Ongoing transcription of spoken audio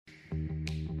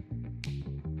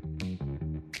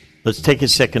Let's take a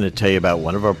second to tell you about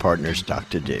one of our partners,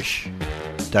 Dr. Dish.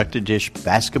 Dr. Dish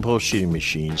basketball shooting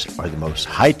machines are the most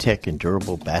high-tech and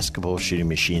durable basketball shooting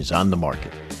machines on the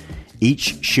market.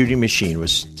 Each shooting machine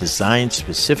was designed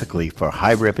specifically for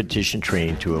high-repetition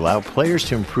training to allow players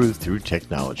to improve through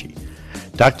technology.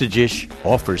 Dr. Dish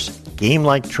offers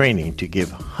game-like training to give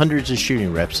hundreds of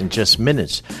shooting reps in just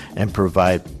minutes and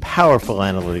provide powerful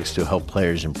analytics to help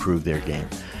players improve their game.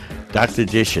 Dr.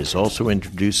 Dish has also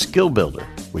introduced Skill Builder,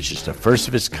 which is the first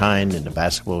of its kind in the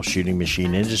basketball shooting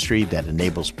machine industry that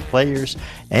enables players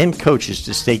and coaches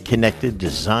to stay connected,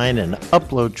 design and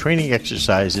upload training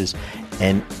exercises,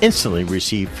 and instantly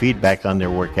receive feedback on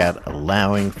their workout,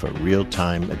 allowing for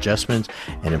real-time adjustments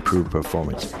and improved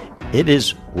performance. It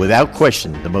is, without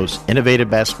question, the most innovative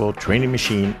basketball training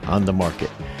machine on the market.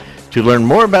 To learn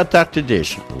more about Dr.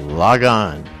 Dish, log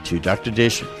on to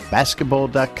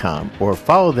drdishbasketball.com or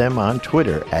follow them on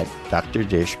Twitter at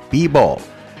drdishbball.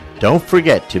 Don't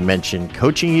forget to mention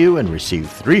Coaching You and receive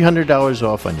 $300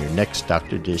 off on your next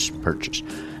Dr. Dish purchase.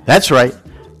 That's right.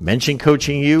 Mention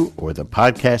Coaching You or the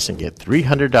podcast and get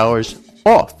 $300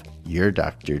 off your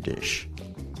Dr. Dish.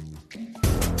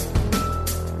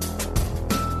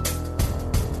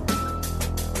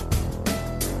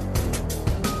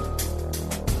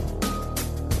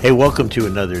 Hey, welcome to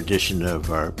another edition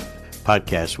of our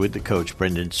podcast with the coach,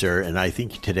 Brendan Suhr. And I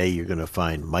think today you're going to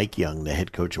find Mike Young, the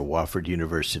head coach of Wofford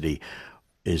University,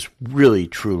 is really,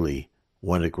 truly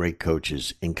one of the great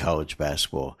coaches in college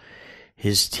basketball.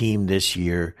 His team this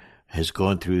year has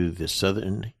gone through the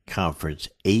Southern Conference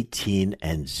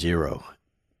 18-0.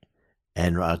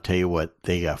 And I'll tell you what,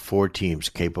 they got 4 teams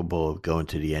capable of going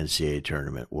to the NCAA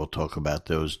tournament. We'll talk about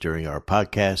those during our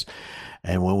podcast.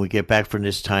 And when we get back from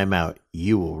this timeout,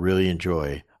 you will really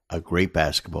enjoy a great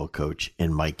basketball coach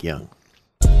in Mike Young.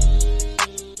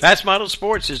 Fast Model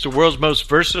Sports is the world's most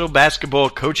versatile basketball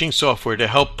coaching software to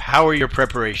help power your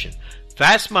preparation.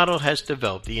 Fast Model has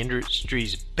developed the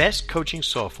industry's best coaching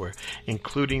software,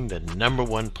 including the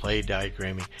 #1 play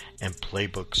diagramming and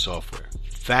playbook software,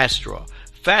 FastDraw.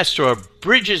 FastDraw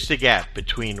bridges the gap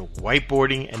between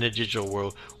whiteboarding and the digital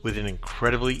world with an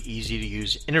incredibly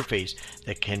easy-to-use interface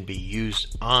that can be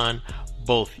used on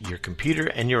both your computer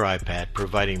and your iPad,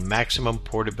 providing maximum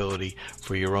portability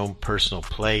for your own personal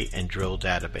play and drill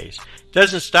database. It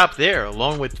doesn't stop there.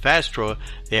 Along with FastDraw,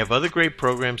 they have other great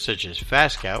programs such as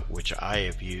FastScout, which I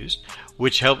have used,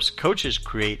 which helps coaches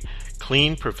create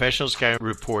clean professional scouting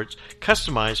reports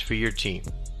customized for your team.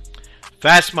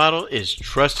 Fast Model is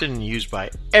trusted and used by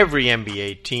every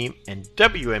NBA team and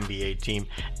WNBA team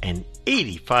and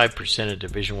 85% of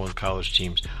Division I college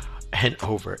teams and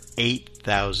over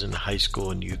 8,000 high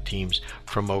school and youth teams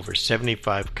from over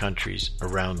 75 countries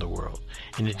around the world.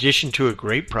 In addition to a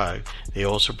great product, they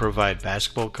also provide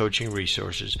basketball coaching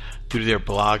resources through their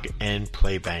blog and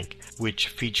Playbank, which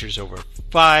features over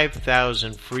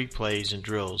 5,000 free plays and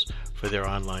drills for their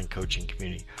online coaching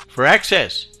community. For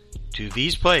access to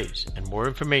these plays and more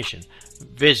information,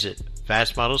 visit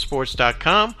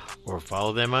fastmodelsports.com or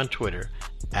follow them on Twitter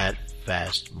at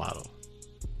fastmodel.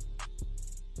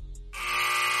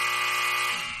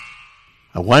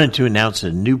 I wanted to announce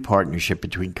a new partnership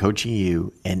between Coaching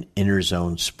You and Inner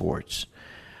Zone Sports.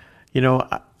 You know,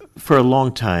 for a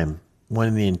long time, one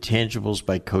of the intangibles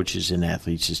by coaches and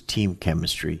athletes is team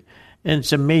chemistry, and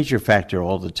it's a major factor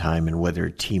all the time in whether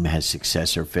a team has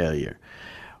success or failure.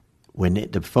 When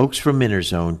the folks from Inner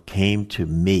Zone came to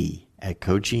me at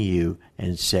Coaching You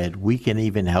and said, we can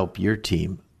even help your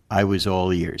team, I was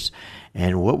all ears.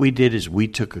 And what we did is we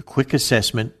took a quick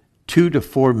assessment, 2 to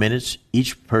 4 minutes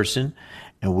each person,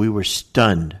 and we were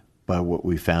stunned by what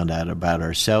we found out about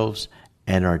ourselves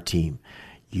and our team.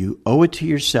 You owe it to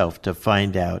yourself to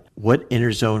find out what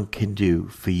Inner Zone can do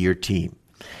for your team.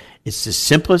 It's the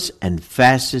simplest and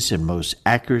fastest and most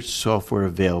accurate software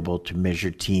available to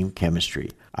measure team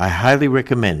chemistry. I highly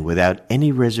recommend, without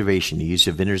any reservation, the use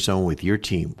of Inner Zone with your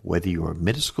team, whether you're a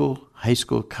middle school, high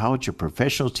school, college, or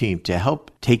professional team, to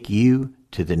help take you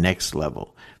to the next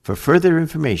level. For further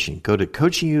information, go to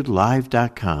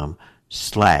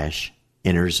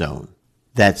coachingyoulive.com/InnerZone.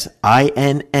 That's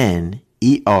INNERZONE.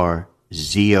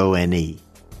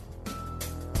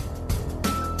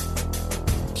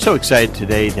 So excited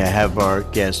today to have our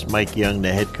guest, Mike Young,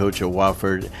 the head coach of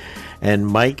Wofford. And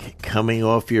Mike, coming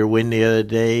off your win the other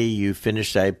day, you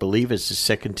finished, I believe, as the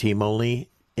second team only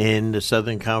in the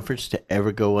Southern Conference to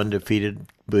ever go undefeated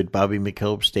with Bobby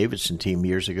McKillop's Davidson team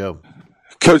years ago.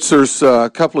 Coach, there's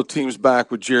a couple of teams back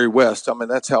with Jerry West. I mean,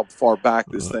 that's how far back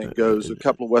this thing goes. A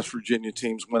couple of West Virginia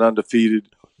teams went undefeated.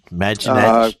 Imagine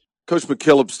that. Coach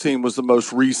McKillop's team was the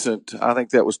most recent. I think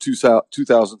that was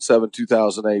 2007,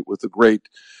 2008 with the great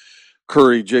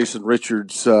Curry, Jason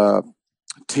Richards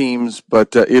teams,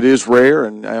 but it is rare.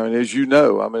 And I mean, as you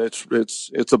know, I mean,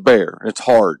 it's a bear. It's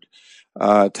hard.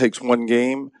 It takes one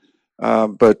game,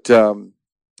 but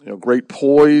great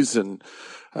poise and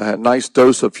a nice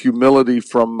dose of humility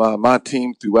from my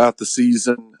team throughout the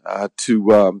season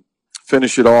to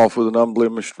finish it off with an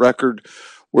unblemished record.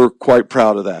 We're quite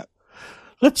proud of that.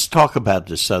 Let's talk about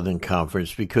the Southern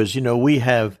Conference because, we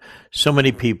have so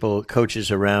many people, coaches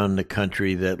around the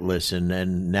country that listen,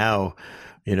 and now,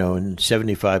 in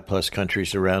 75 plus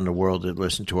countries around the world that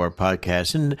listen to our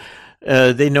podcast. And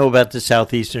they know about the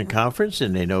Southeastern Conference,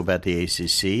 and they know about the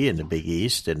ACC and the Big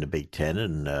East and the Big Ten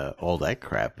and all that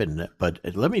crap. But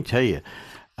let me tell you,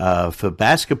 for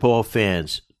basketball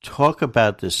fans, talk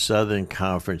about the Southern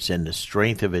Conference and the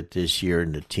strength of it this year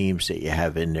and the teams that you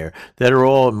have in there that are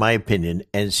all, in my opinion,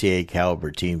 NCAA caliber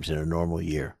teams in a normal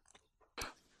year.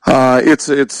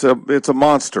 It's a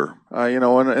monster,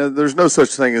 and there's no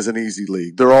such thing as an easy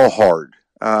league. They're all hard.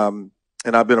 And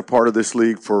I've been a part of this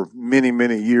league for many,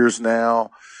 many years now.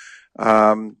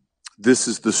 This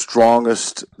is the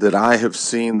strongest that I have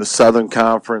seen, the Southern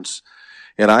Conference.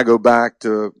 And I go back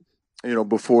to,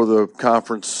 before the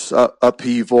conference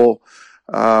upheaval,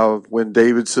 when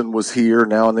Davidson was here,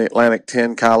 now in the Atlantic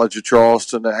 10, College of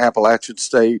Charleston, Appalachian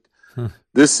State.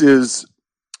 This is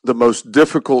the most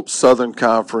difficult Southern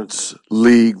Conference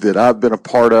league that I've been a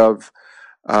part of.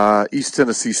 East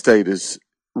Tennessee State is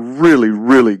really,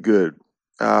 really good.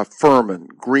 Furman,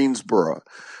 Greensboro.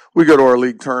 We go to our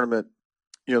league tournament,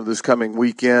 this coming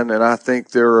weekend, and I think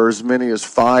there are as many as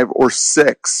 5 or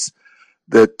 6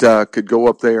 that could go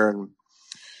up there and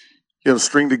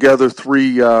string together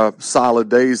 3 solid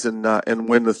days and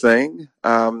win the thing.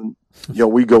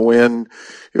 We go in.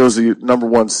 It was the number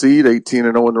 1 seed,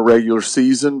 18-0 in the regular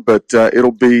season, but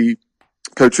it'll be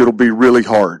really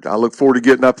hard. I look forward to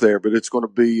getting up there, but it's going to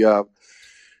be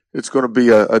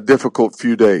a difficult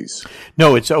few days.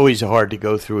 No, it's always hard to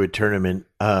go through a tournament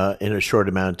in a short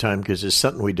amount of time because it's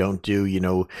something we don't do.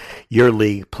 Your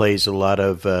league plays a lot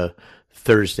of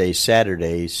Thursdays,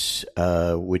 Saturdays,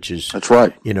 which is that's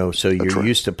right. So you're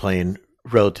used to playing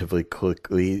relatively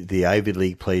quickly. The Ivy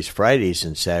League plays Fridays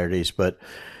and Saturdays, but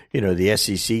the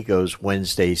SEC goes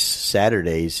Wednesdays,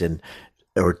 Saturdays,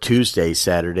 or Tuesdays,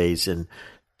 Saturdays, and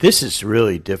this is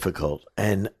really difficult.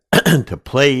 And to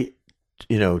play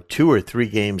 2 or 3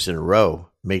 games in a row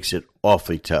makes it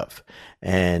awfully tough.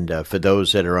 And for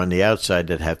those that are on the outside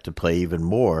that have to play even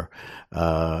more,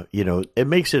 it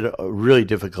makes it really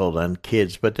difficult on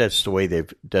kids, but that's the way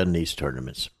they've done these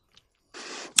tournaments.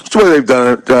 It's the way they've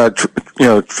done it,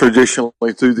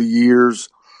 traditionally through the years.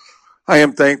 I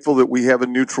am thankful that we have a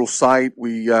neutral site.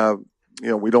 We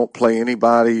don't play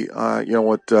anybody,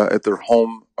 at their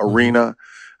home arena.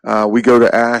 We go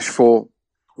to Asheville,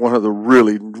 one of the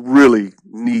really, really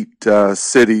neat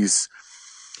cities,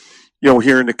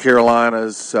 here in the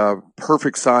Carolinas.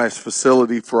 Perfect size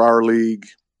facility for our league.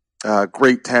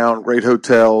 Great town, great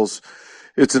hotels.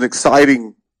 It's an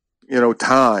exciting,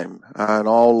 time, and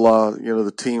all,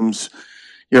 the teams,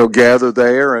 gather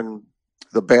there, and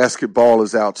the basketball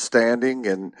is outstanding,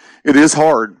 and it is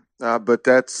hard, but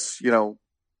that's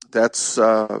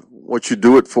what you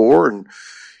do it for. And,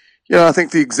 I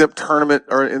think the exempt tournament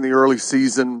in the early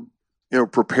season,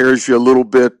 prepares you a little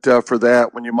bit for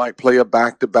that when you might play a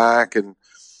back-to-back, and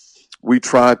we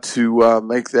try to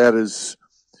make that as,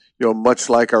 much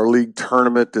like our league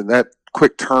tournament, and that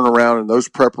quick turnaround and those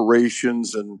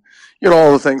preparations and,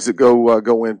 all the things that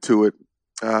go into it.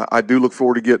 I do look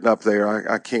forward to getting up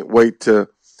there. I can't wait to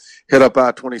head up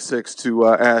I-26 to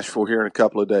Asheville here in a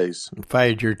couple of days. If I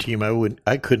had your team,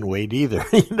 I couldn't wait either.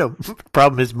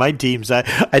 Problem is my teams,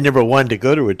 I never wanted to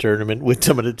go to a tournament with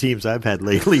some of the teams I've had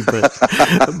lately.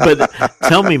 But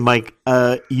tell me, Mike,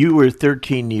 you were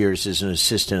 13 years as an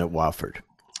assistant at Wofford.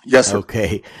 Yes, sir.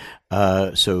 Okay.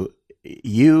 So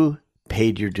you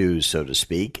paid your dues, so to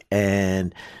speak.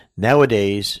 And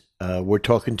nowadays, we're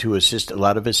talking to a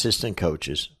lot of assistant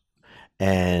coaches.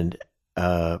 And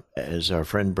as our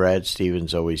friend Brad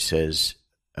Stevens always says,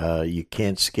 you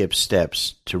can't skip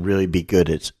steps to really be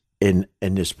good in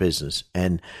this business.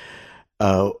 And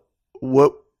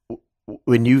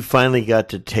when you finally got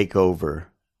to take over,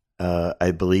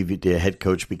 I believe the head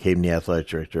coach became the athletic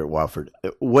director at Wofford.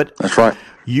 That's right.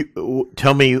 You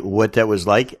tell me what that was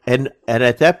like, and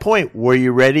at that point, were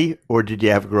you ready, or did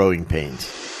you have growing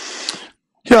pains?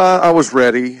 Yeah, I was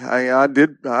ready. I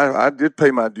did pay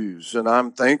my dues, and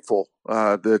I'm thankful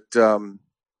that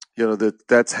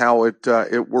that's how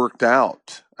it worked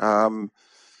out. I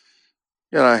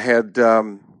had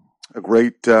a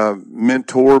great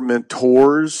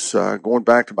mentors going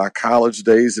back to my college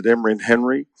days at Emory and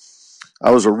Henry.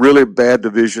 I was a really bad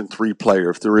Division III player,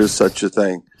 if there is such a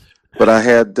thing. But I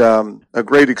had a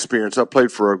great experience. I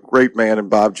played for a great man in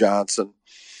Bob Johnson.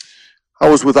 I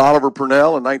was with Oliver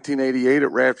Purnell in 1988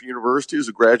 at Radford University as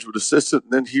a graduate assistant,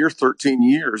 and then here 13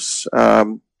 years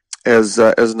as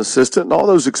an assistant. And all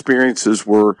those experiences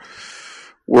were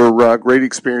great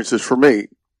experiences for me.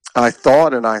 I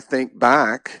thought, and I think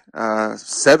back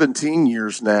 17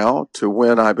 years now to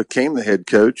when I became the head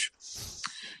coach.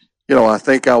 I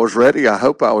think I was ready. I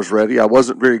hope I was ready. I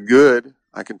wasn't very good,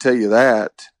 I can tell you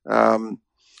that.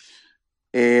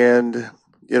 And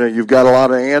you've got a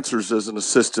lot of answers as an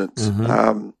assistant.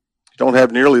 Mm-hmm. You don't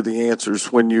have nearly the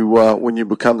answers when you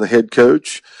become the head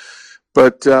coach.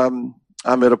 But I'm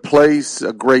at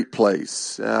a great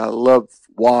place. I love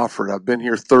Wofford. I've been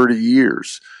here 30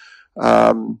 years.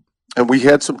 And we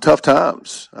had some tough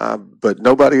times, but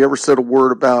nobody ever said a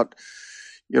word about,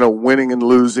 winning and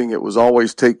losing. It was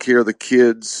always take care of the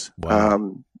kids,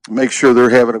 wow. Make sure they're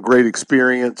having a great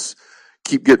experience,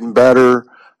 keep getting better.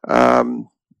 And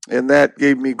that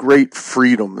gave me great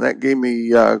freedom. That gave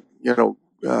me, the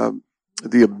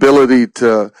ability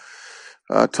to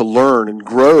learn and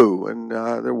grow. And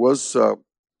there was,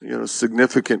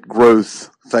 significant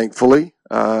growth, thankfully.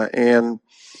 And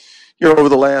over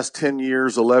the last 10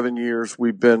 years, 11 years,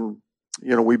 we've been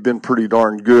pretty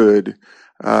darn good.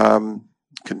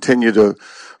 Continue to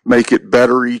make it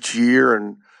better each year.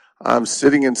 And I'm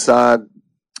sitting inside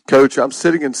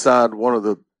one of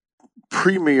the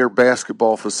premier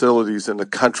basketball facilities in the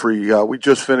country. We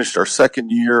just finished our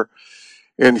second year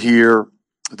in here,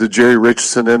 the Jerry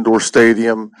Richardson Indoor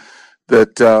Stadium,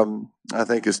 that I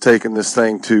think has taken this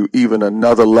thing to even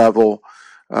another level.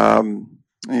 How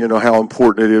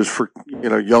important it is for,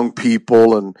 young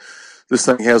people. And this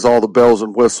thing has all the bells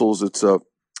and whistles. It's a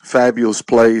fabulous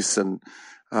place. And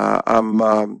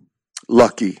I'm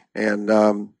lucky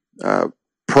and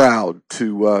proud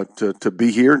to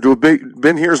be here and to have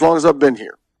been here as long as I've been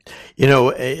here.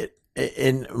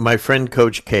 And my friend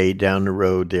Coach K down the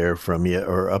road there from you,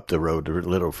 or up the road a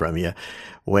little from you,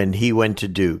 when he went to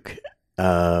Duke,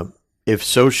 if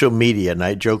social media, and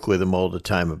I joke with him all the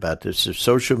time about this, if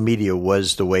social media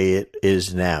was the way it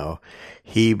is now,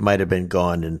 he might have been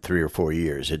gone in 3 or 4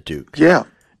 years at Duke. Yeah.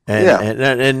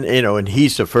 And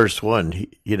he's the first one,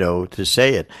 to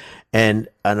say it. And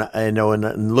I know,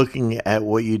 and looking at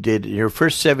what you did in your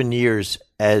first 7 years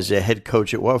as a head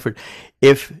coach at Wofford,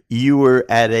 if you were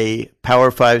at a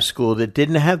Power 5 school that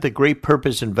didn't have the great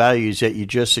purpose and values that you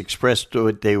just expressed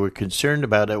what they were concerned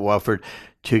about at Wofford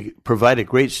to provide a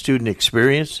great student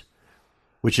experience,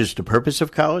 which is the purpose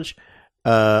of college,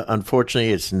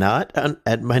 unfortunately it's not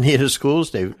at many of the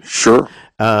schools. Sure.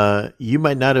 You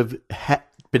might not have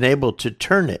been able to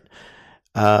turn it.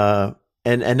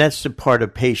 And that's the part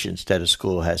of patience that a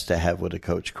school has to have with a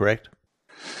coach, correct?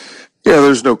 Yeah,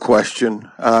 there's no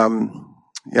question. I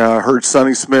heard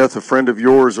Sonny Smith, a friend of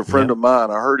yours, a friend of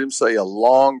mine, I heard him say a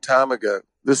long time ago,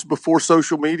 this is before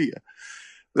social media,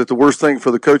 that the worst thing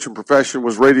for the coaching profession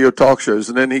was radio talk shows.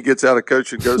 And then he gets out of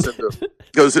coaching and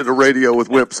goes into radio with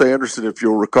Wimp Sanderson, if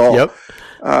you'll recall. Yep.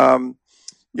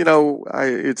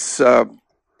 It's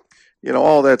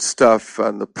all that stuff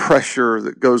and the pressure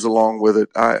that goes along with it.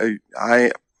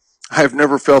 I have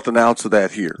never felt an ounce of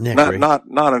that here. Yeah, not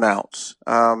an ounce.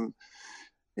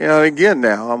 Again,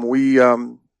 now we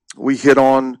hit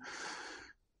on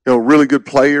really good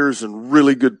players and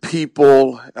really good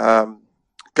people.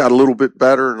 Got a little bit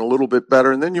better and a little bit better,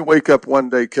 and then you wake up one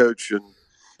day, Coach,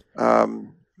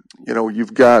 and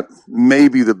you've got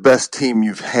maybe the best team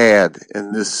you've had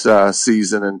in this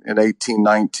season in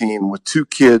 18-19 with two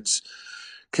kids,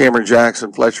 Cameron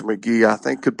Jackson, Fletcher McGee, I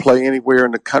think could play anywhere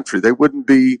in the country. They wouldn't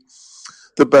be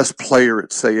the best player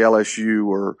at, say, LSU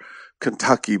or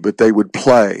Kentucky, but they would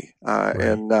play. Right.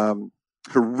 And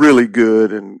they're really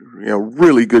good and,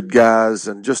 really good guys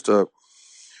and just a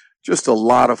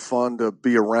lot of fun to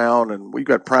be around. And we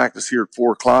got practice here at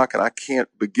 4:00, and I can't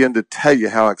begin to tell you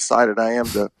how excited I am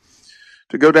to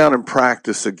go down and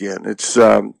practice again. It's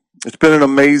been an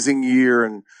amazing year,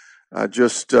 and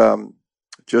just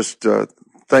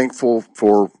thankful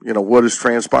for what has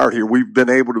transpired here. We've been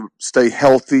able to stay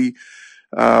healthy.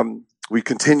 We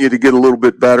continue to get a little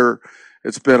bit better.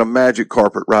 It's been a magic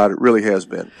carpet ride. It really has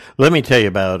been. Let me tell you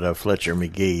about Fletcher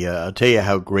McGee. I'll tell you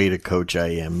how great a coach I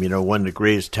am. One of the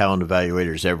greatest talent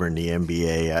evaluators ever in the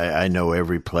NBA. I know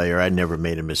every player. I never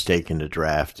made a mistake in the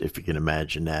draft, if you can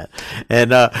imagine that.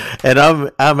 And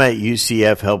I'm at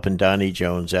UCF helping Donnie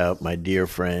Jones out, my dear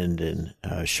friend, and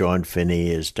Sean Finney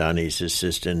is Donnie's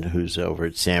assistant, who's over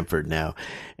at Samford now.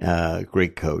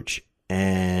 Great coach.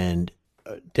 And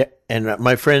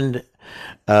my friend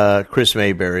Chris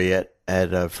Mayberry at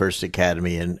at First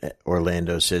Academy in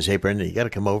Orlando says, "Hey, Brendan, you got to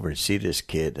come over and see this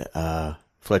kid,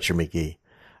 Fletcher McGee."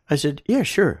 I said, "Yeah,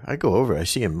 sure." I go over. I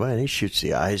see him. Man, he shoots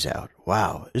the eyes out.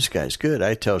 Wow, this guy's good.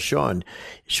 I tell Sean,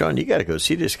 you got to go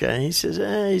see this guy. And he says,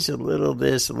 he's a little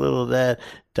this, a little that.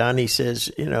 Donnie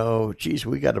says, geez,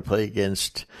 we got to play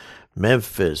against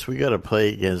Memphis. We got to play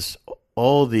against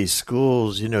all these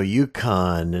schools,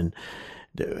 UConn.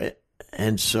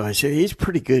 And so I said, he's a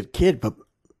pretty good kid. But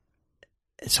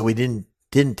so we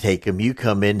didn't take him. You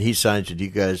come in, he signs with you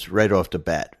guys right off the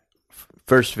bat.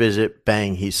 First visit,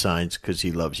 bang, he signs because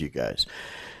he loves you guys.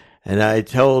 And I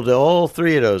told all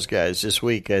three of those guys this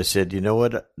week, I said, you know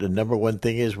what? The number one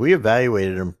thing is we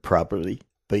evaluated him properly,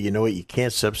 but you know what? You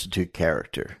can't substitute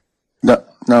character. No.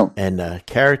 And the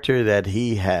character that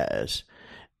he has,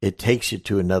 it takes you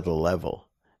to another level.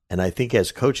 And I think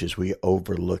as coaches, we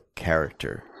overlook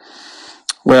character.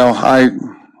 Well,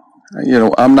 I'm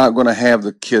not going to have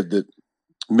the kid that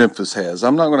Memphis has.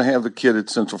 I'm not going to have the kid that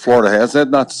Central Florida has.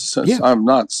 I'm not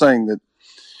saying that,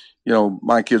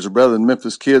 my kids are better than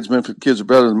Memphis kids. Memphis kids are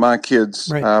better than my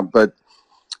kids. Right. But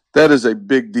that is a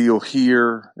big deal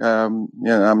here.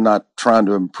 I'm not trying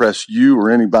to impress you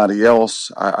or anybody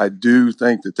else. I do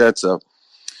think that that's a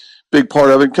big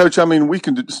part of it. Coach, we're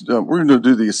going to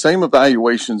do the same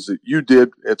evaluations that you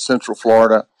did at Central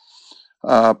Florida.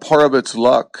 Part of it's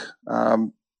luck.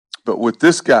 But with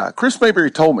this guy, Chris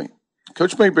Mayberry told me,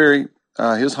 Coach Mayberry,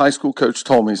 his high school coach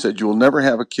told me, he said, you will never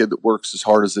have a kid that works as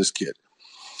hard as this kid.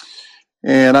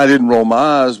 And I didn't roll my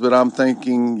eyes, but I'm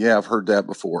thinking, yeah, I've heard that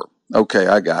before. Okay,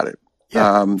 I got it.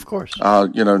 Yeah, of course.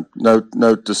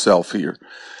 Note to self here.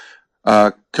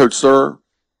 Coach Sir,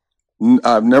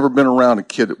 I've never been around a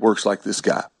kid that works like this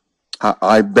guy.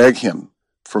 I beg him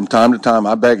from time to time.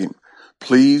 I beg him,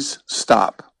 please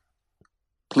stop.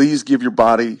 Please give your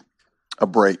body a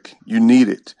break. You need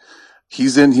it.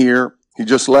 He's in here. He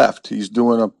just left. He's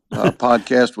doing a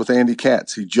podcast with Andy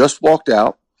Katz. He just walked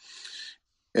out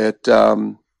at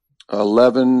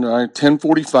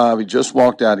 10:45. He just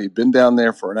walked out. He'd been down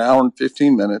there for an hour and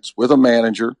 15 minutes with a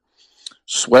manager,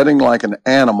 sweating like an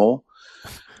animal.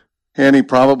 And he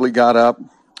probably got up,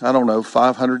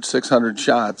 500, 600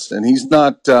 shots. And he's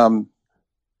not down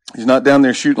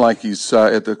there shooting like he's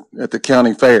at the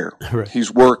county fair. Right.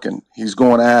 He's working. He's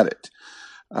going at it.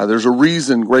 There's a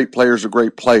reason great players are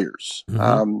great players.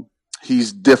 Mm-hmm.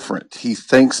 He's different. He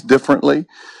thinks differently.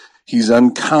 He's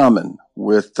uncommon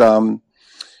with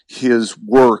his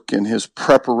work and his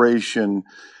preparation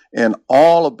and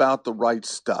all about the right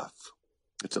stuff.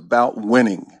 It's about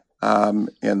winning. And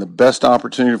the best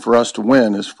opportunity for us to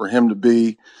win is for him to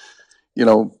be,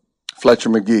 Fletcher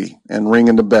McGee and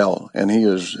ringing the bell. And he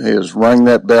has rung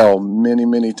that bell many,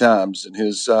 many times in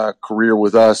his career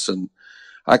with us. And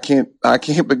I can't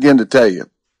begin to tell you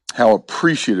how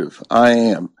appreciative I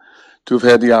am to have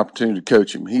had the opportunity to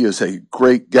coach him. He is a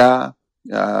great guy,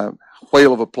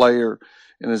 whale of a player,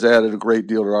 and has added a great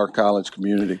deal to our college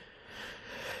community.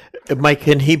 Mike,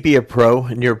 can he be a pro,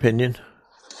 in your opinion?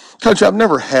 Coach, I've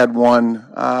never had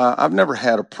one. I've never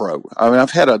had a pro.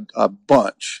 I've had a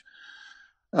bunch.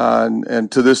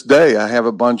 And to this day, I have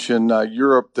a bunch in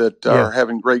Europe that are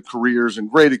having great careers and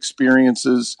great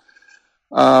experiences.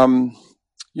 We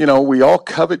all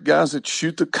covet guys that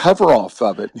shoot the cover off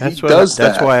of it. That's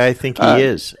why I think he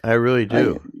is. I really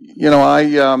do.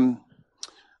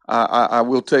 I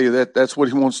will tell you that's what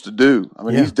he wants to do.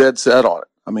 He's dead set on it.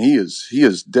 He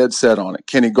is dead set on it.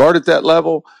 Can he guard at that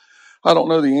level? I don't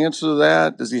know the answer to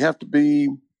that. Does he have to be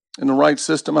in the right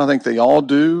system? I think they all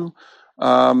do.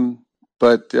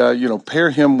 But pair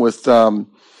him with, really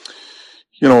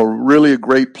a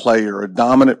great player, a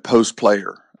dominant post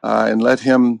player, and let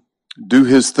him do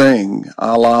his thing,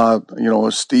 a la,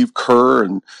 Steve Kerr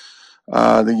and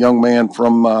the young man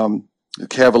from the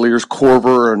Cavaliers,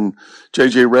 Korver and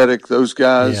J.J. Redick, those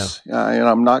guys. Yeah. And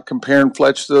I'm not comparing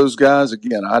Fletch to those guys.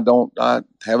 Again, I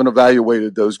haven't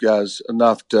evaluated those guys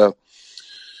enough to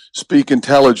speak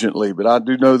intelligently, but I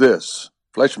do know this.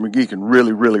 Fletcher McGee can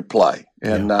really, really play.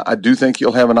 And I do think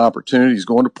he'll have an opportunity. He's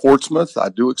going to Portsmouth. I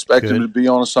do expect him to be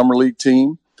on a summer league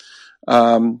team.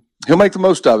 He'll make the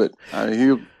most of it.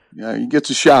 He gets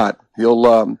a shot.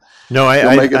 He'll make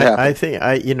it happen. I think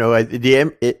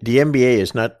the NBA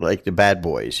is not like the bad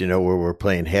boys, where we're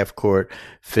playing half court,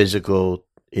 physical,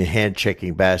 hand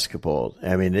checking basketball.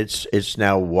 It's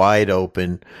now wide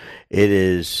open. It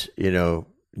is,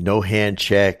 no hand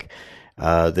check.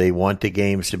 They want the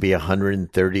games to be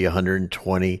 130,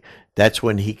 120. That's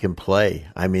when he can play.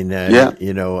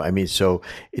 So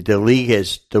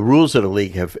the rules of the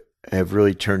league have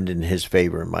really turned in his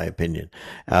favor, in my opinion.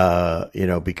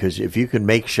 Because if you can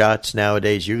make shots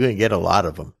nowadays, you're going to get a lot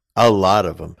of them. A lot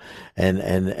of them,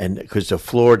 and because the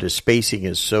floor, the spacing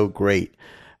is so great,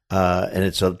 and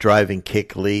it's a driving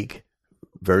kick league,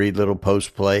 very little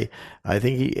post play. I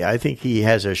think he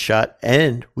has a shot,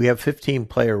 and we have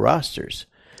 15-player rosters,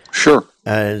 Sure.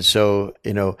 and so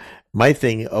my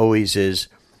thing always is,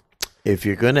 if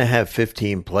you're going to have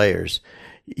 15 players,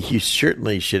 you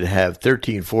certainly should have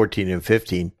 13, 14, and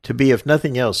 15 to be, if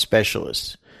nothing else,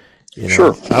 specialists.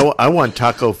 Sure. I want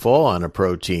Taco Fall on a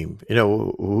pro team.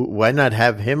 Why not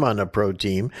have him on a pro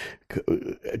team,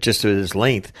 just with his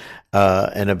length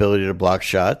and ability to block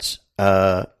shots?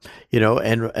 And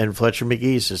Fletcher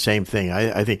McGee is the same thing.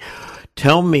 I think.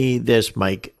 Tell me this,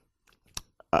 Mike.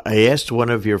 I asked one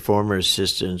of your former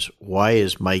assistants, why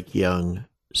is Mike Young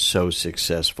so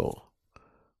successful?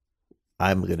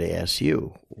 I'm going to ask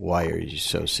you, why are you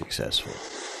so successful?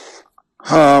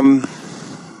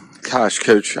 Gosh,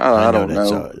 Coach, I don't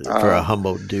know. For a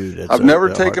humble dude, I've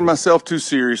never taken myself too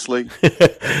seriously.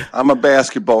 I'm a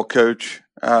basketball coach.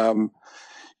 I'm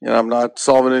not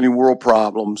solving any world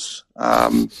problems.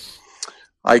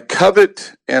 I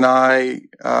covet and I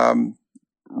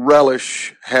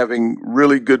relish having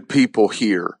really good people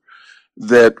here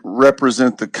that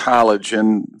represent the college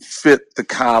and fit the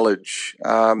college.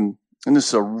 And this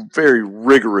is a very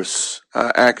rigorous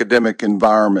academic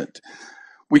environment.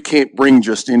 We can't bring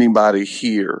just anybody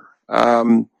here. I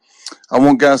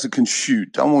want guys that can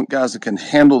shoot. I want guys that can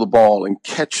handle the ball and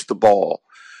catch the ball.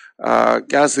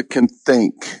 Guys that can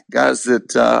think. Guys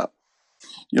that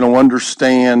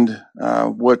understand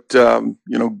what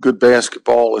good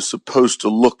basketball is supposed to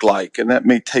look like, and that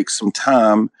may take some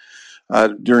time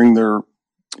during their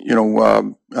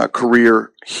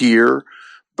career here.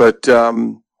 But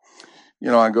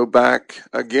I go back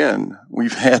again.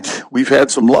 We've had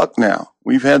some luck now.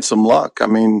 We've had some luck. I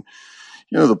mean,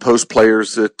 the post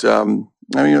players that,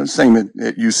 the same at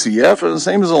UCF and the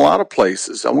same as a lot of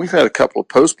places. And we've had a couple of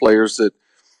post players that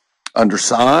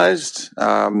undersized,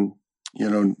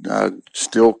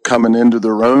 still coming into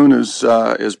their own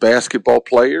as basketball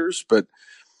players, but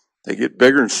they get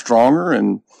bigger and stronger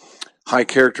and high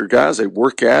character guys. They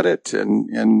work at it.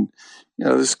 And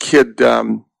this kid,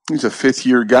 he's a fifth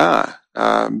year guy.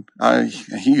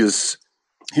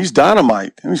 He's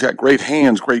dynamite. He's got great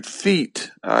hands, great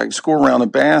feet. He can score around the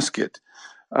basket.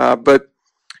 But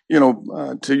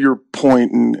to your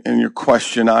point and your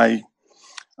question, I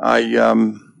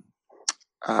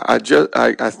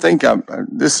think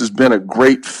this has been a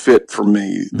great fit for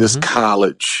me. This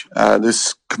college,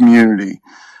 this community,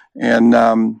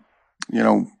 and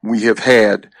we have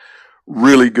had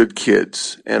really good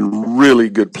kids and really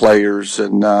good players,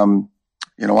 and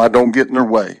I don't get in their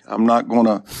way. I'm not going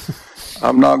to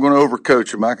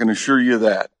overcoach them. I can assure you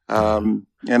that. And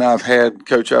I've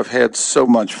had so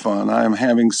much fun. I am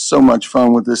having so much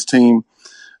fun with this team.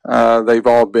 They've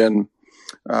all been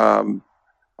a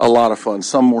lot of fun.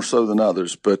 Some more so than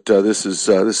others, but this is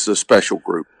a special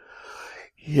group.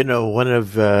 One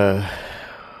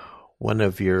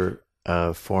of your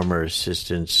former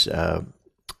assistants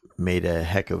made a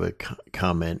heck of a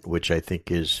comment, which I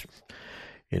think is,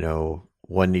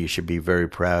 one you should be very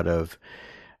proud of.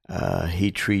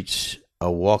 He treats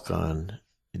a walk-on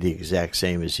the exact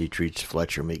same as he treats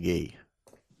Fletcher McGee.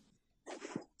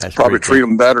 That's probably treat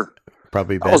him better.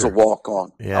 Probably better. I was a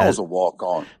walk-on. Yeah. I was a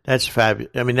walk-on. That's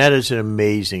fabulous. I mean, that is an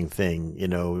amazing thing,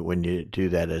 when you do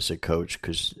that as a coach,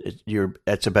 because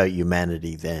that's about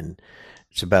humanity then.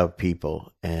 It's about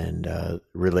people and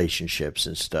relationships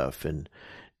and stuff, and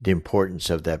the importance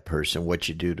of that person, what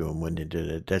you do to them when they did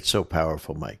it. That's so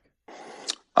powerful, Mike.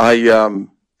 I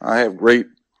have great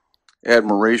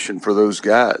admiration for those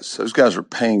guys. Those guys are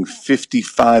paying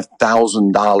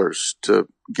 $55,000 to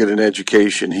get an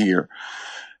education here.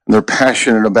 And they're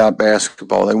passionate about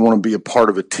basketball. They want to be a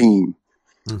part of a team.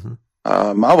 Mm-hmm.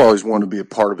 I've always wanted to be a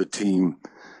part of a team.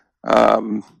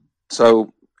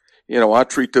 So, I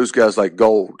treat those guys like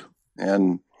gold,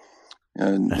 and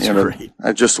that's great.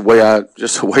 Just the way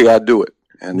I do it.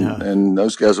 And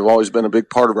those guys have always been a big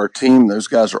part of our team. Those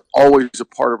guys are always a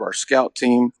part of our scout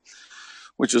team,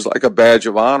 which is like a badge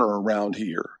of honor around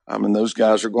here. I mean, those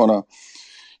guys are going to,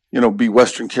 be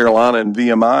Western Carolina and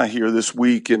VMI here this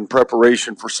week in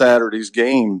preparation for Saturday's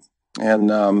game.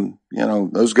 And,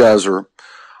 those guys are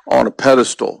on a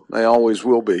pedestal. They always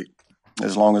will be,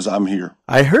 as long as I'm here.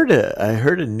 I heard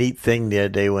a neat thing the other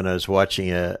day when I was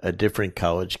watching a different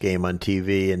college game on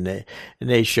TV, and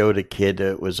they showed a kid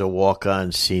that was a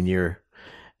walk-on senior,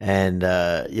 and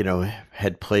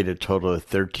had played a total of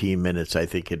 13 minutes, I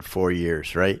think, in 4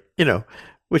 years, right?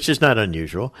 Which is not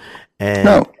unusual.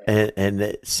 And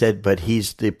it said, but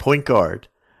he's the point guard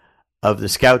of the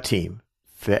scout team,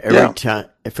 for every time,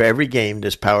 for every game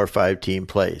this Power 5 team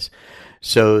plays.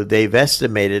 So they've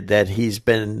estimated that he's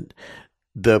been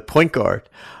the point guard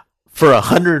for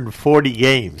 140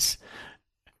 games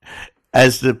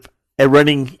as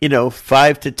running,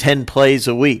 5 to 10 plays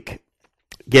a week,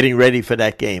 getting ready for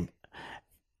that game.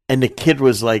 And the kid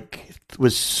was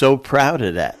so proud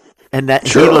of that. And that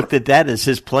He looked at that as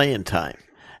his playing time.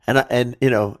 And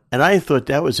I thought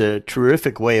that was a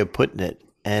terrific way of putting it.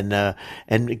 And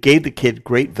it gave the kid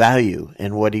great value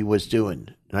in what he was doing.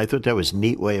 And I thought that was a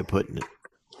neat way of putting it.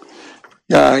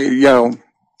 Yeah,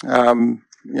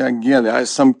 again,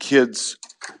 some kids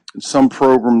in some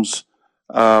programs,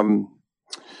 that's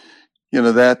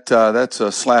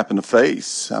a slap in the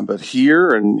face. But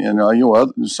here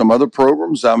and some other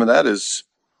programs, those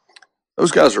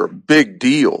guys are a big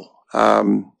deal.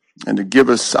 And to give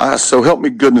us, so help me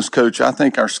goodness, Coach, I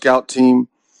think our scout team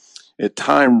at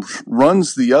times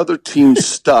runs the other team's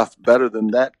stuff better than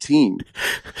that team.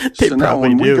 They so now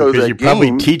when do, we go to that you game,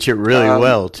 probably teach it really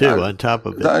well too. On top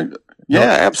of it,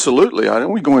 absolutely. I know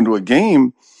we go into a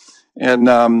game, and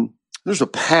there's a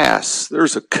pass,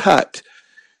 there's a cut,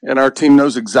 and our team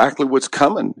knows exactly what's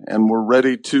coming, and we're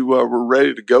ready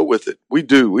to go with it. We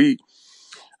do. We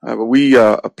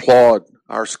applaud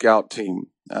our scout team.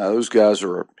 Those guys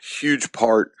are a huge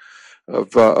part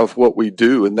of what we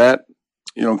do, and that,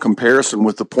 in comparison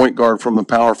with the point guard from the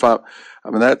Power 5,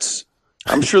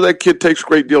 I'm sure that kid takes a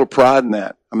great deal of pride in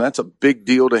that. That's a big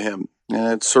deal to him,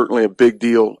 and it's certainly a big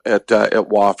deal at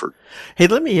Wofford. Hey,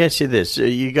 let me ask you this.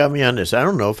 You got me on this. I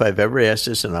don't know if I've ever asked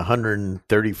this in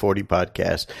 130, 40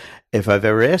 podcasts, if I've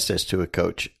ever asked this to a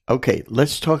coach. Okay,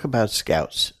 let's talk about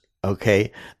scouts.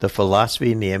 Okay, the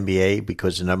philosophy in the NBA,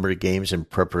 because the number of games and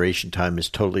preparation time is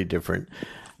totally different.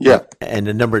 Yeah, and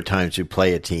the number of times you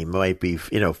play a team might be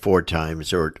 4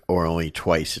 times or only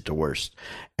twice at the worst.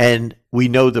 And we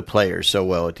know the players so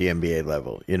well at the NBA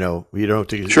level. You don't have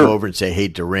to go over and say, "Hey,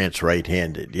 Durant's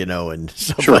right-handed," and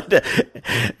stuff like that.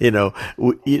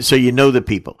 So the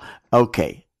people.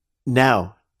 Okay,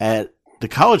 now at the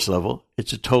college level,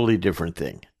 it's a totally different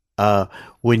thing.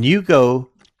 When you go.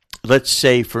 Let's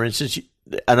say, for instance,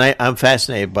 and I'm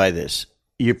fascinated by this,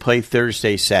 you play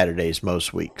Thursdays, Saturdays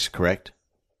most weeks, correct?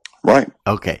 Right.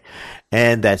 Okay.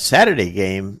 And that Saturday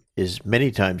game is many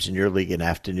times in your league an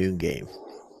afternoon game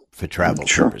for travel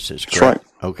purposes, correct?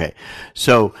 That's right. Okay.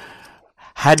 So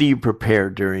how do you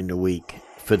prepare during the week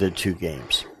for the 2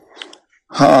 games?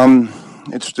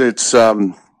 It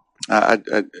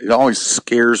always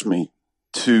scares me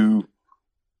to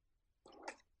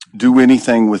do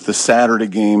anything with the Saturday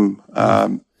game,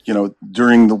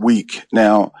 during the week.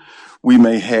 Now, we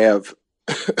may have,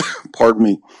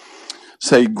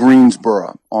 say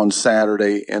Greensboro on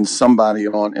Saturday and somebody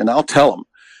and I'll tell them,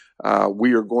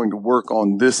 we are going to work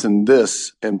on this and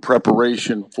this in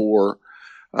preparation for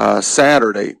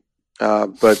Saturday.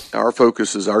 But our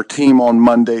focus is our team on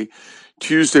Monday.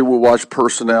 Tuesday, we'll watch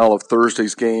personnel of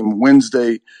Thursday's game.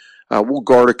 Wednesday, we'll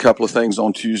guard a couple of things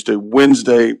on Tuesday.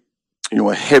 Wednesday,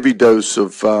 a heavy dose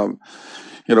of,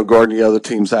 guarding the other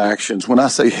team's actions. When I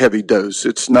say heavy dose,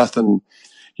 it's nothing,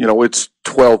 it's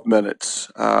 12 minutes,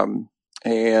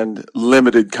 and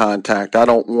limited contact. I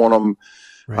don't want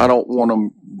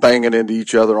them, banging into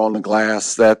each other on the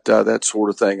glass, that sort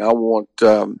of thing. I want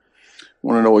to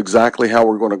know exactly how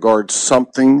we're going to guard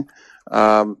something.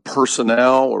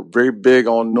 Personnel are very big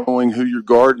on knowing who you're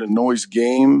guarding and noise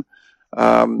game.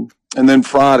 And then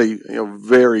Friday,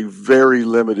 very, very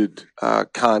limited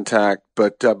contact,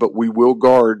 but we will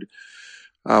guard.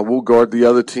 We'll guard the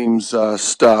other team's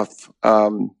stuff,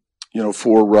 for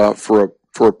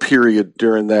a period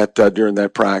during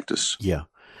that practice. Yeah,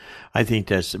 I think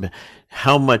that's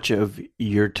how much of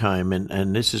your time,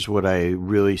 and this is what I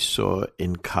really saw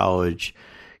in college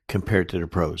compared to the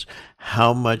pros.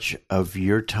 How much of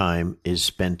your time is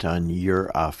spent on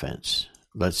your offense?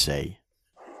 Let's say.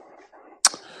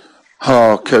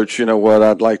 Oh, Coach, you know what?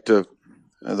 I'd like to,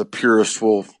 the purist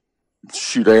will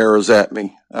shoot arrows at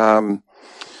me. I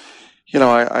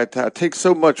take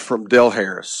so much from Del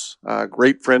Harris,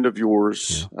 great friend of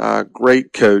yours,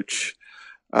 great coach.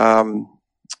 And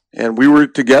we were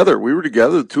together,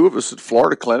 the 2 of us at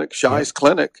Florida Clinic, Shi's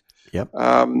Clinic. Yep.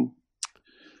 I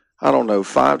don't know,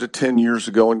 5 to 10 years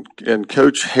ago. And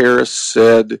Coach Harris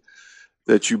said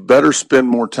that you better spend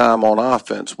more time on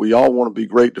offense. We all want to be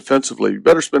great defensively. You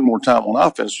better spend more time on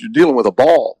offense. You're dealing with a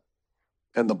ball.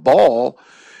 And the ball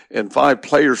and 5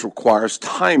 players requires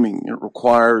timing. It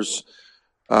requires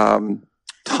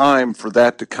time for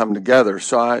that to come together.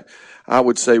 So I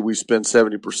would say we spend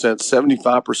 70%,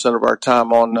 75% of our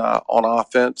time on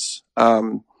offense.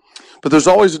 but there's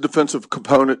always a defensive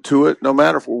component to it. No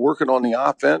matter if we're working on the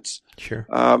offense, Sure.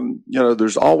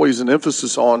 There's always an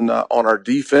emphasis on our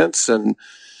defense and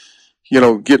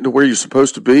getting to where you're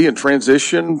supposed to be and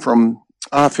transition from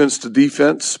offense to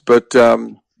defense. But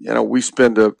we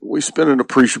spend an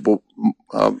appreciable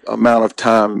amount of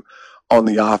time on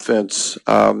the offense.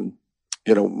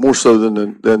 More so than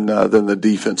the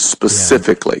defense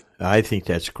specifically. Yeah, I think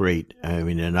that's great. I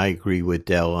mean, and I agree with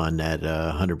Dell on that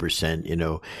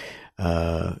 100%.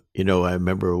 I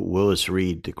remember Willis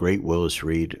Reed, the great Willis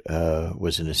Reed,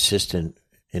 was an assistant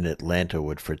in Atlanta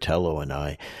with Fratello and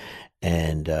I.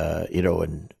 And,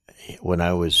 and when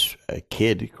I was a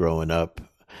kid growing up,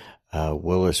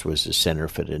 Willis was the center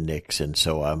for the Knicks. And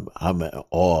so I'm in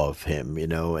awe of him,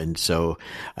 and so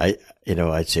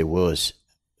I'd say, Willis,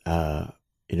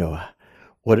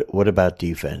 what about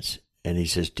defense? And he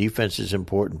says, defense is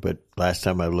important, but last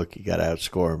time I looked, you got to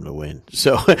outscore him to win.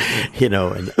 So,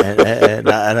 and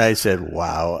I said,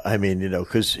 wow. I mean,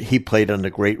 because he played on the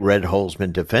great Red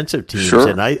Holzman defensive teams. Sure.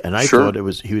 And I thought he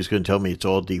was going to tell me it's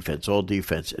all defense.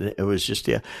 And it was just,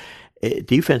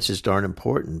 defense is darn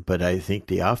important, but I think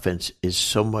the offense is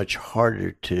so much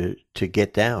harder to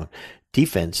get down.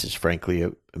 Defense is frankly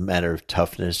a matter of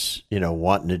toughness,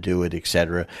 wanting to do it,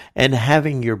 etc., and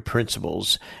having your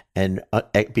principles and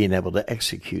being able to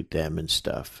execute them and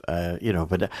stuff.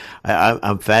 But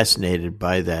I'm fascinated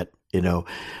by that, and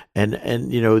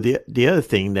the other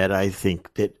thing that I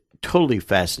think that totally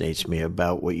fascinates me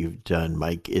about what you've done,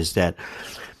 Mike, is that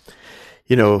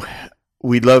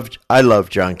I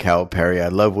love John Calipari. I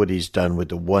love what he's done with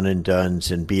the one and dones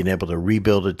and being able to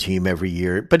rebuild a team every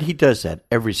year. But he does that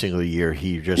every single year.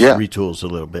 He just retools a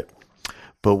little bit.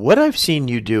 But what I've seen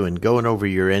you do in going over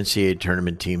your NCAA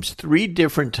tournament teams 3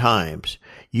 different times,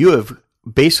 you have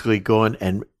basically gone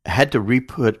and had to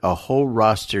re-put a whole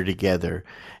roster together.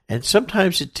 And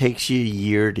sometimes it takes you a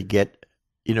year to get,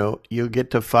 you'll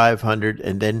get to 500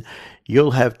 and then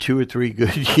you'll have 2 or 3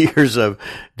 good years of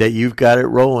that you've got it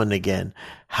rolling again.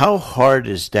 How hard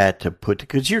is that to put?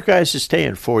 Because your guys are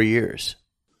staying 4 years.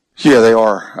 Yeah, they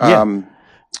are. Yeah.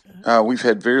 We've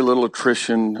had very little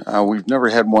attrition. We've never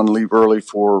had one leave early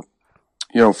for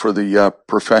the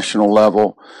professional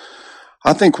level.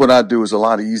 I think what I do is a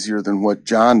lot easier than what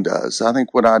John does. I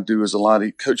think what I do is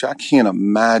Coach, I can't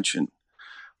imagine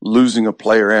losing a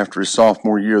player after his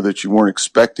sophomore year that you weren't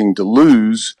expecting to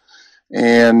lose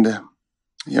and,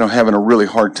 having a really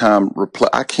hard time.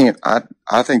 I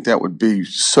think that would be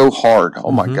so hard.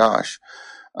 Oh my gosh.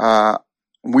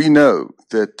 We know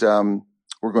that,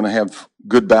 we're going to have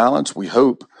good balance. We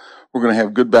hope we're going to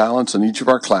have good balance in each of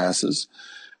our classes.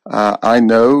 I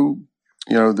know,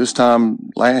 this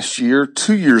time last year,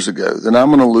 2 years ago, that I'm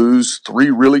going to lose 3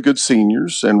 really good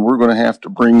seniors, and we're going to have to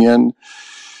bring in,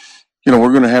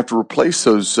 we're going to have to replace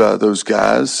those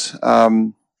guys.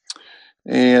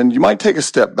 And you might take a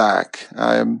step back,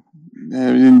 and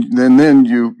then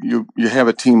you have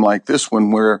a team like this one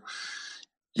where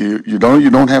you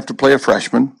don't have to play a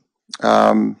freshman.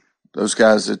 Those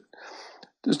guys that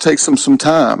just takes them some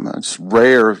time. It's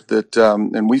rare that,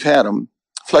 and we've had them.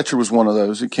 Fletcher was one of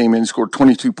those. He came in and scored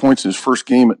 22 points in his first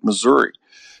game at Missouri,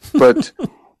 but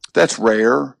that's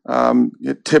rare.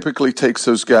 It typically takes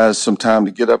those guys some time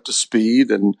to get up to speed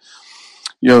and,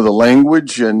 the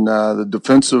language and the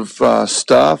defensive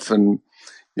stuff and,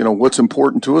 what's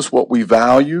important to us, what we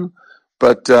value.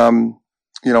 But,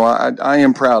 I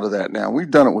am proud of that now.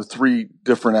 We've done it with 3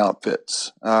 different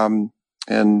outfits.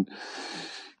 And,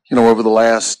 over the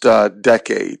last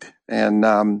decade. And,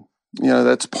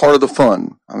 that's part of the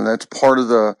fun. I mean, that's part of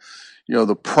the,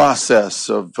 the process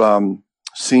of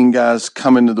seeing guys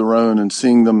come into their own and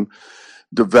seeing them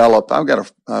develop. I've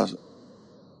got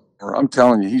I'm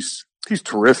telling you, he's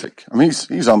terrific. I mean,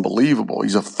 he's unbelievable.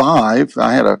 He's a 5.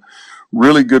 I had a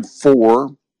really good 4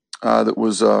 that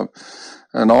was an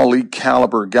all-league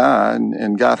caliber guy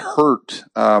and got hurt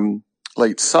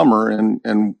late summer,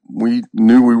 and we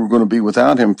knew we were going to be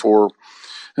without him for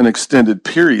an extended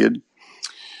period.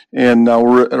 And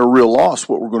we're at a real loss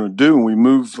what we're going to do. And we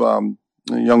move, the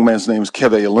young man's name is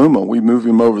Keve Aluma. We move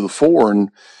him over the 4 and,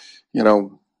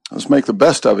 let's make the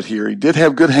best of it here. He did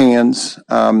have good hands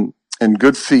and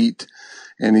good feet,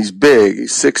 and he's big.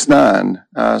 He's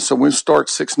 6'9". So we start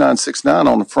 6'9"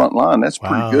 on the front line. That's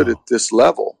pretty good at this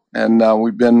level. And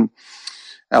we've been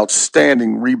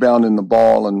outstanding rebounding the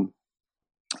ball. And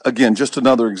again, just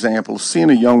another example of seeing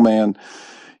a young man,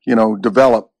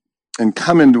 develop and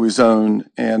come into his own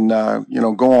and,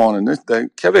 go on. And Keve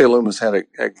Aluma's had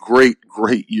a great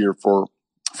year for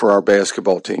our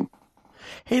basketball team.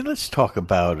 Hey, let's talk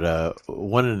about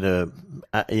one of the,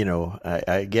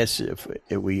 I guess if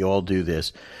we all do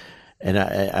this,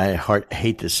 and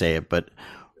hate to say it, but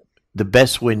the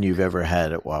best win you've ever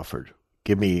had at Wofford.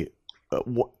 Give me,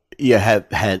 you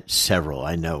have had several,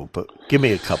 I know, but give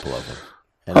me a couple of them.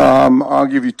 I'll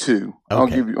give you two.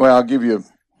 Okay. I'll give you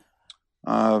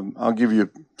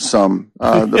some.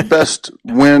 The best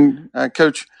win,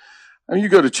 Coach. I mean, you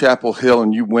go to Chapel Hill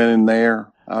and you win in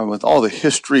there with all the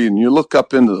history, and you look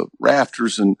up into the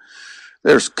rafters, and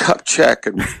there's Kupchak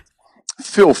and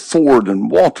Phil Ford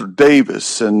and Walter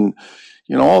Davis, and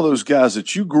all those guys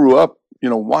that you grew up,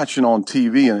 watching on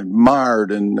TV and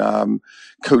admired, and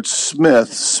Coach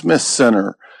Smith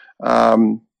Center.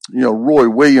 Roy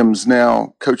Williams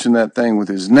now coaching that thing with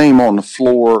his name on the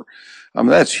floor.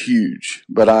 That's huge.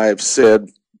 But I have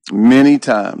said many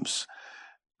times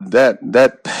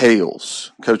that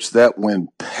pales, Coach, that win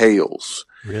pales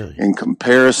really in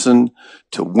comparison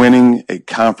to winning a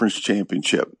conference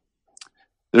championship.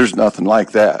 There's nothing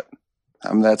like that.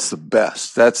 That's the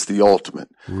best. That's the ultimate.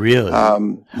 Really?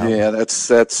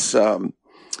 That's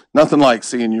nothing like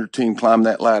seeing your team climb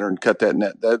that ladder and cut that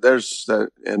net. There's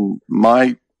in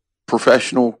my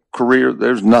professional career,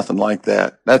 there's nothing like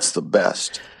that. That's the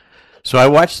best. So I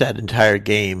watched that entire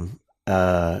game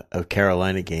of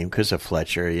Carolina game because of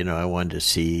Fletcher. I wanted to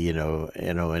see,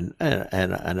 and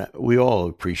we all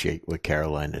appreciate what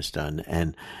Carolina's done.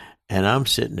 And I'm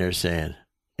sitting there saying,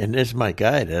 and this is my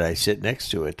guy that I sit next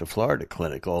to at the Florida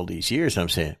clinic all these years. I'm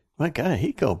saying, my God,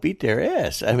 he gonna beat their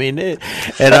ass. I mean, and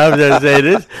I'm just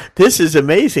saying this is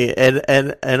amazing. And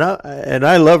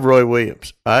I love Roy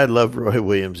Williams. I love Roy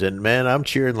Williams, and man, I'm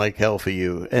cheering like hell for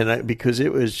you. And because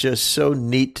it was just so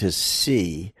neat to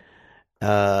see,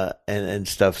 and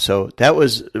stuff. So that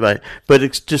was but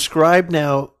it's described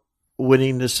now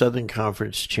winning the Southern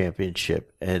Conference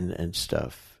championship and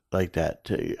stuff like that.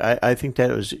 I think that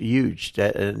was huge.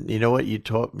 And you know what? You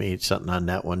taught me something on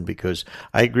that one, because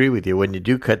I agree with you. When you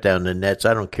do cut down the nets,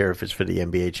 I don't care if it's for the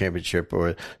NBA championship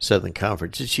or Southern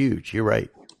Conference. It's huge. You're right.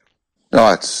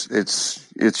 No, it's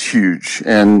huge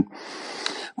and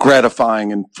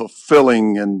gratifying and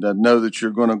fulfilling, and know that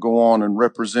you're going to go on and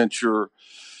represent your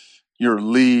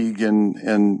league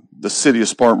and the city of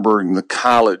Spartanburg and the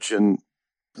college, and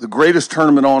the greatest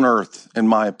tournament on earth, in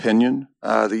my opinion,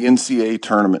 the NCAA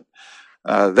tournament.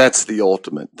 That's the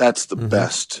ultimate. That's the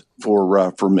best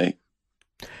for me.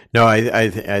 No, I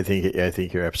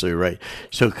think you're absolutely right.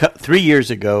 So 3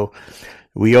 years ago,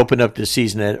 we opened up the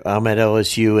season I'm at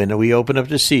LSU, and we opened up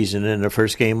the season, and the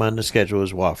first game on the schedule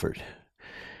was Wofford.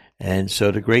 And so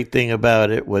the great thing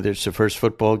about it, whether it's the first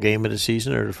football game of the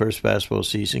season or the first basketball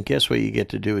season, guess what you get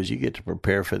to do is you get to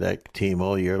prepare for that team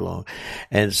all year long.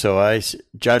 And so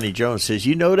Johnny Jones says,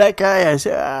 "You know that guy?" I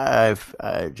said, "I've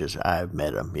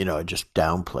met him." I just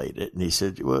downplayed it. And he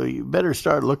said, "Well, you better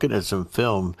start looking at some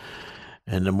film."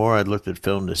 And the more I looked at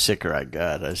film, the sicker I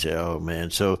got. I said, "Oh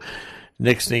man!" So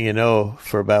next thing you know,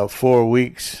 for about 4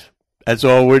 weeks, that's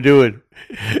all we're doing.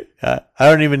 I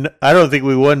don't think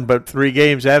we won but 3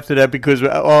 games after that, because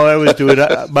all I was doing,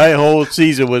 my whole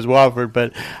season was Wofford.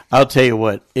 But I'll tell you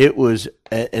what, it was,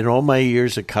 in all my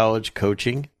years of college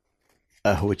coaching,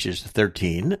 which is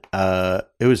 13,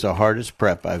 it was the hardest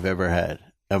prep I've ever had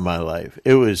in my life.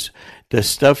 It was the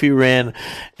stuff he ran,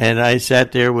 and I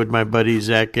sat there with my buddy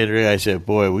Zach Henry. I said,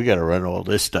 "Boy, we got to run all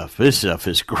this stuff. This stuff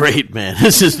is great, man.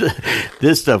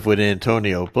 This stuff with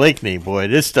Antonio Blakeney, boy,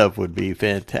 this stuff would be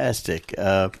fantastic."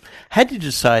 How'd you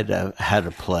decide how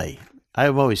to play?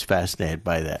 I'm always fascinated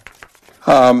by that.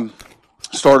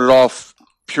 Started off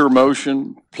pure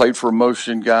motion. Played for a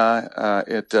motion guy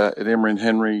at Emory and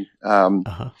Henry.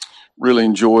 Really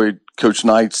enjoyed Coach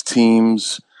Knight's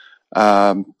teams.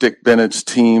 Dick Bennett's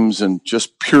teams, and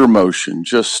just pure motion,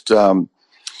 just,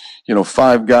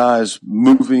 5 guys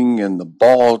moving and the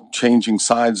ball changing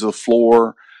sides of the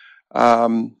floor.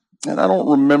 And I don't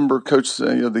remember, Coach,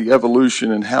 the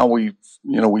evolution and how we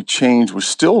changed. We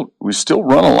still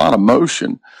run a lot of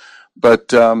motion,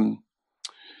 but,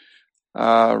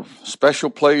 special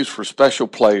plays for special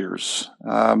players.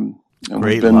 And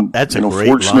we've been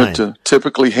fortunate line to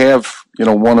typically have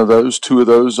one of those, 2 of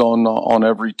those on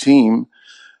every team,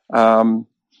 and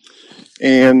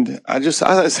I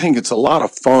think it's a lot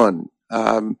of fun.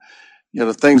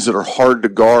 The things that are hard to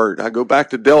guard. I go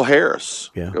back to Del Harris.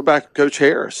 Go back to Coach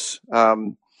Harris,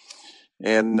 and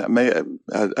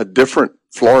a different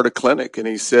Florida clinic, and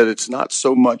he said it's not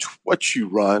so much what you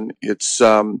run; it's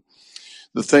the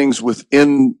things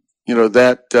within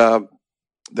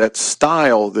that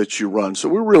style that you run. So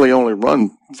we really only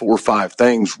run 4 or 5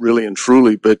 things, really and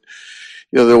truly, but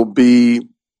there'll be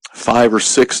 5 or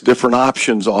 6 different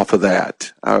options off of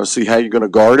that. See how you're going to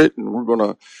guard it, and we're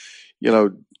going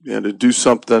to, to do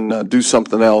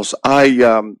something else.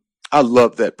 I I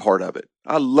love that part of it.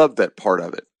 I love that part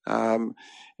of it.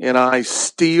 And I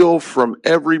steal from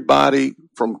everybody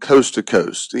from coast to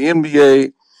coast. The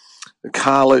NBA, the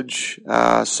college.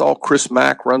 I saw Chris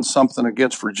Mack run something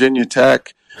against Virginia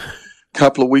Tech a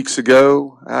couple of weeks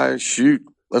ago. Shoot,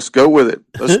 let's go with it.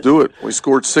 Let's do it. We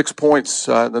scored 6 points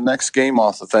the next game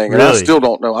off the thing. And Really? I still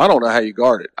don't know. I don't know how you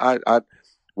guard it.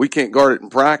 We can't guard it in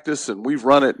practice, and we've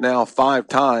run it now 5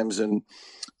 times in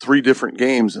 3 different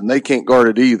games, and they can't guard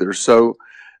it either. So,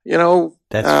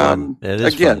 that's fun. That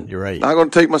is again, fun. You're right. Not going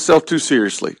to take myself too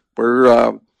seriously.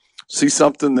 We're see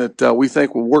something that we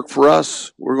think will work for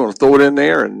us. We're going to throw it in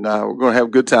there, and we're going to have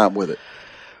a good time with it.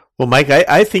 Well, Mike,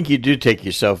 I think you do take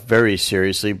yourself very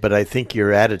seriously, but I think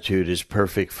your attitude is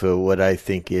perfect for what I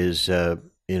think is, the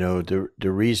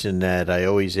reason that I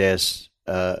always ask,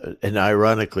 and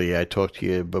ironically, I talked to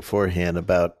you beforehand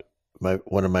about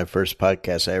one of my first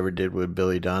podcasts I ever did with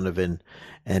Billy Donovan,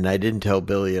 and I didn't tell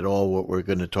Billy at all what we're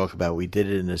going to talk about. We did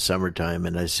it in the summertime,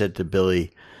 and I said to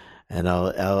Billy, and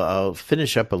I'll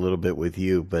finish up a little bit with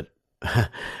you, but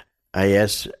I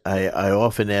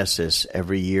often ask this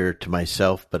every year to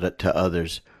myself, but to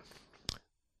others.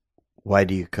 Why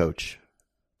do you coach?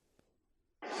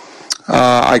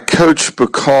 I coach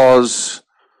because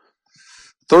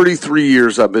 33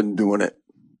 years I've been doing it,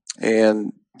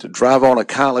 and to drive on a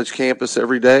college campus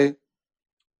every day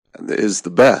is the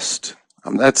best.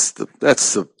 That's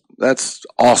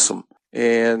awesome,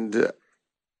 and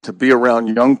to be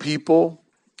around young people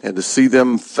and to see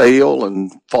them fail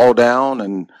and fall down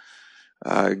and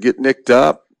get nicked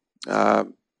up,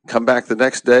 come back the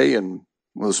next day and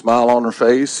with a smile on their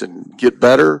face and get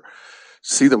better,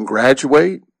 see them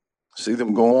graduate, see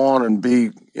them go on and be,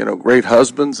 great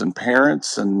husbands and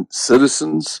parents and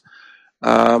citizens,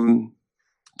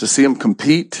 to see them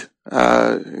compete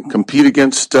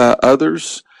against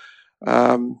others.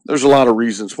 There's a lot of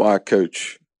reasons why I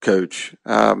coach.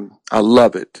 I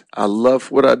love it. I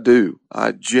love what I do.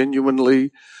 I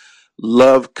genuinely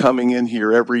love coming in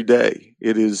here every day.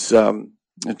 It is,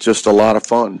 it's just a lot of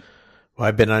fun. Well,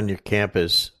 I've been on your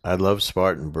campus. I love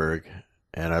Spartanburg,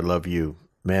 and I love you.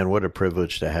 Man, what a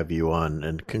privilege to have you on,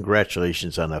 and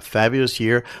congratulations on a fabulous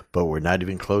year, but we're not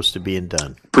even close to being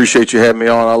done. Appreciate you having me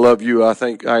on. I love you. I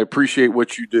appreciate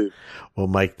what you do. Well,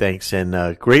 Mike, thanks,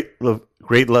 and great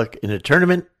luck in the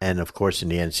tournament, and of course in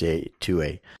the NCAA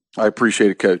 2A. I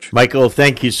appreciate it, Coach. Michael,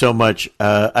 thank you so much.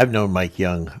 I've known Mike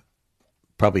Young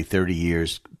probably 30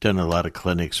 years, done a lot of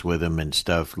clinics with him and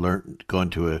stuff, gone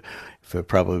to for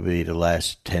probably the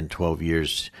last 10, 12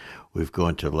 years, we've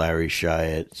gone to Larry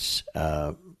Shiatt's,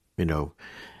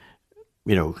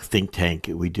 think tank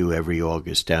we do every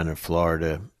August down in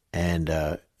Florida.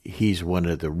 And he's one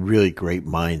of the really great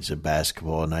minds of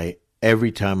basketball. And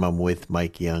every time I'm with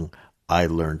Mike Young, I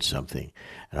learned something.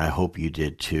 And I hope you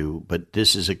did too. But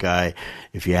this is a guy,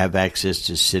 if you have access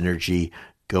to Synergy,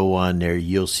 go on there.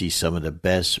 You'll see some of the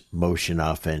best motion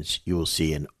offense you will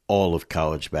see in all of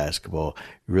college basketball.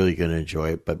 You're really going to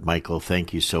enjoy it. But, Michael,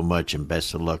 thank you so much, and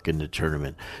best of luck in the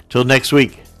tournament. Till next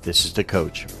week, this is the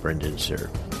coach, Brendan Suhr.